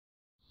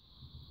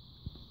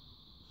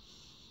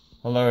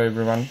Hello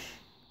everyone,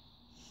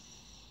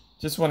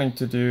 just wanting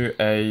to do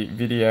a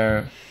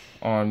video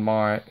on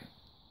my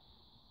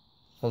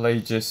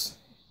Phlogius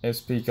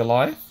SP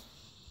Goliath.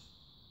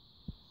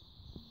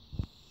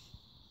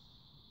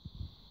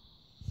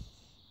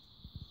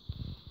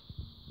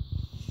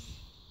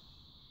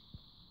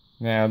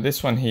 Now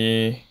this one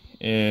here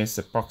is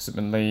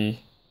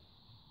approximately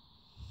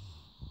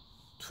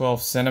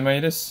 12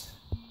 centimeters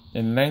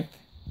in length,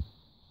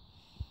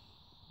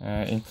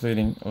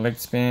 including leg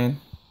span.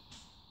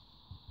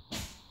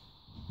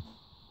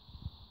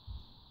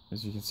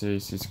 As you can see,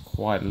 it's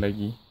quite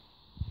leggy.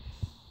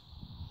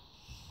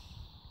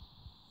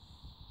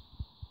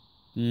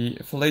 The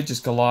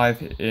Phlogius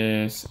Goliath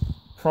is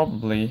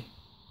probably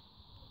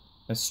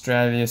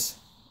Australia's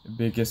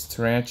biggest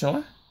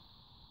tarantula.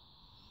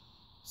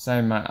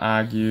 Some might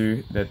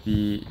argue that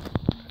the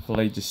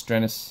Phlogius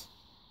strenus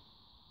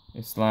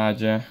is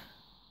larger.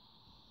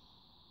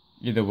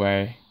 Either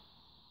way,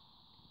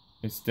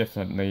 it's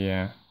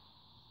definitely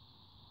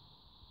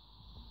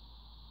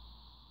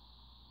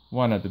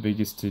one of the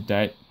biggest to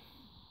date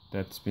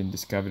that's been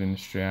discovered in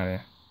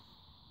Australia.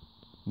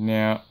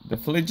 Now, the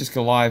Phlogius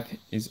Goliath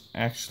is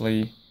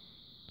actually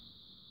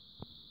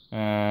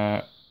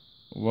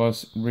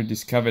was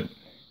rediscovered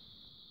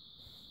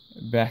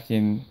back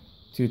in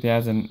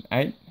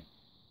 2008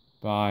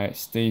 by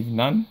Steve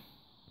Nunn.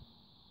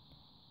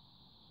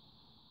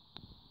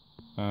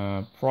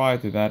 Prior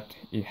to that,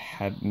 it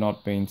had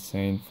not been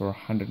seen for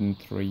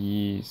 103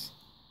 years,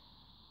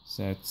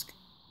 so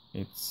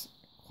it's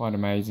quite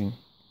amazing.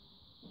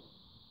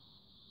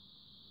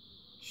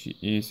 She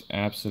is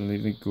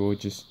absolutely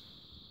gorgeous.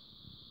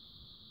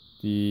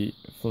 The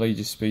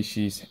Phlogius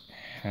species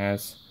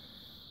has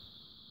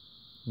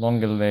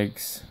longer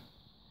legs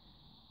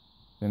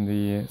than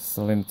the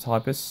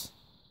centimetres.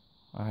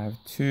 I have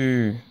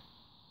two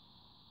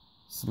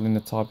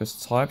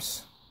centimetres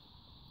types,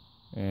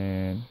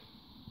 and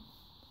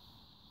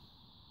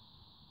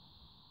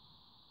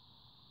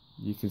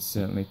you can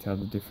certainly tell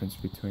the difference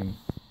between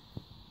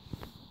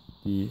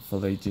the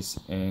Phlogius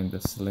and the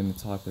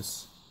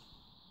centimetres.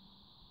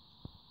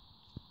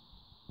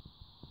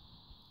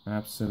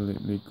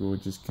 Absolutely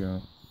gorgeous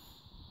girl.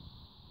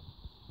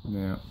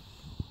 Now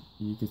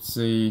you can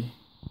see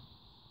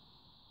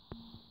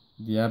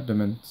the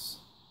abdomen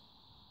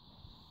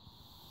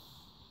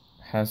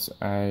has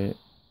a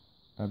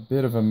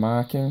bit of a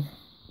marking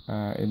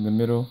in the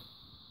middle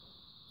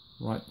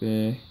right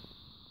there.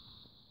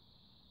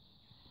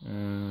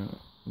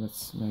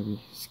 Let's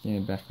maybe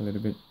scan back a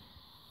little bit.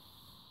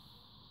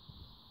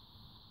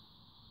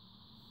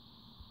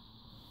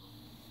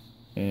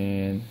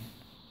 And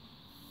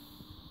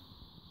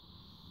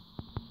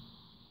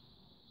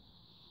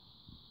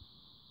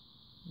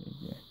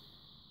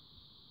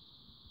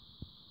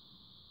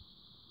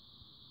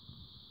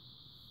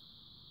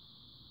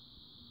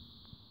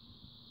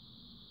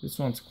this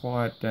one's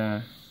quite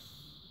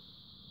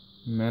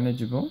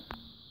manageable.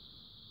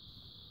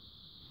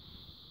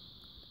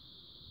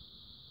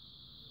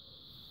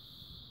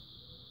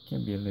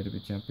 Can be a little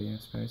bit jumpy, I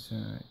suppose.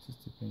 It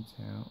just depends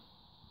how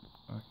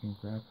I can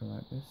grab her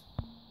like this.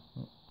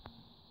 Oh,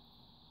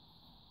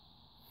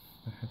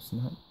 perhaps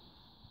not.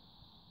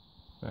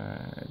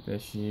 But there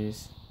she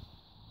is,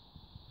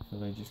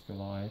 Phlogius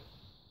Goliath.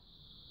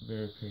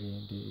 Very pretty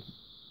indeed.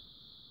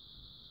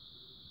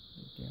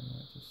 Again,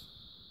 I just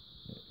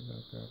if I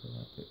grab her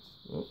like this.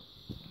 Oh.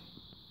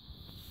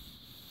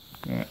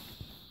 Yeah.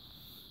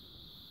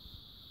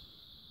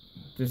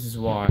 This is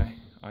why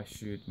I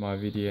shoot my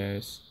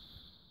videos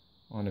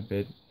on a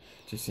bed,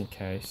 just in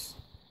case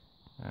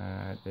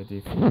they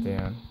do fall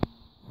down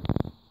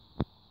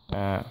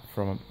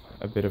from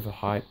a bit of a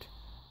height.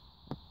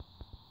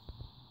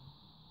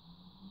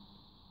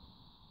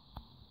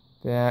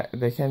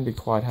 They can be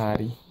quite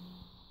hardy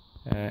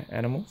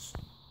animals.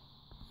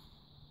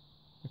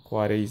 They're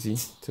quite easy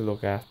to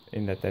look after,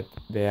 in that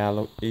they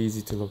are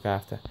easy to look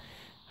after.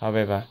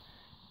 However,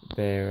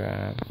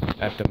 their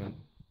abdomen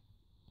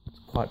is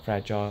quite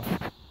fragile.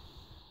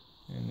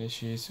 And there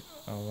she is.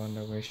 I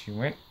wonder where she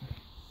went.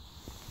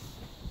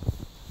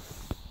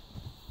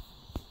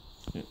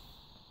 Yep.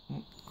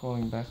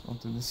 Calling back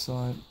onto this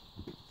side.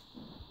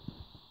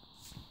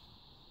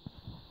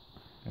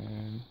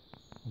 And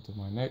onto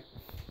my neck.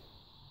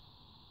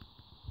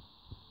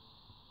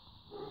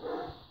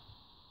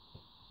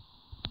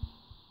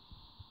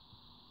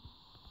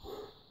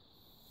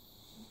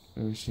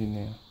 Where is she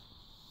now?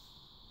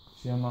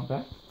 Is she on my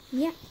back?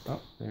 Yeah.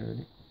 Oh, there it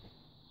is.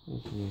 There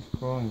she is,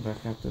 crawling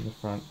back up to the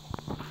front.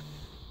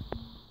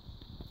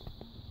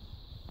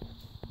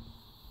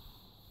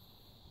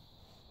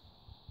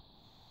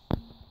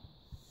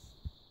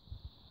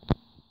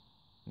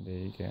 There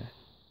you go.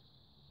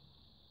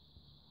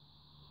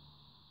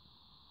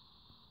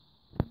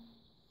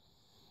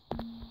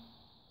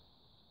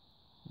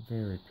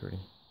 Very pretty.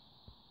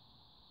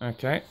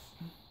 Okay.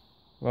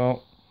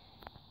 Well,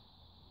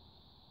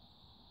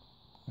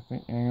 I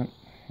think, hang on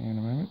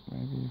a moment,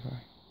 maybe if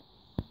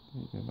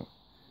I look,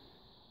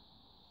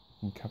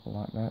 a couple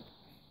like that.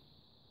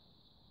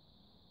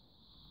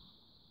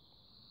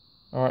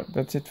 Alright,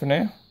 that's it for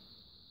now.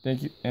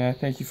 Thank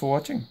you for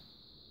watching.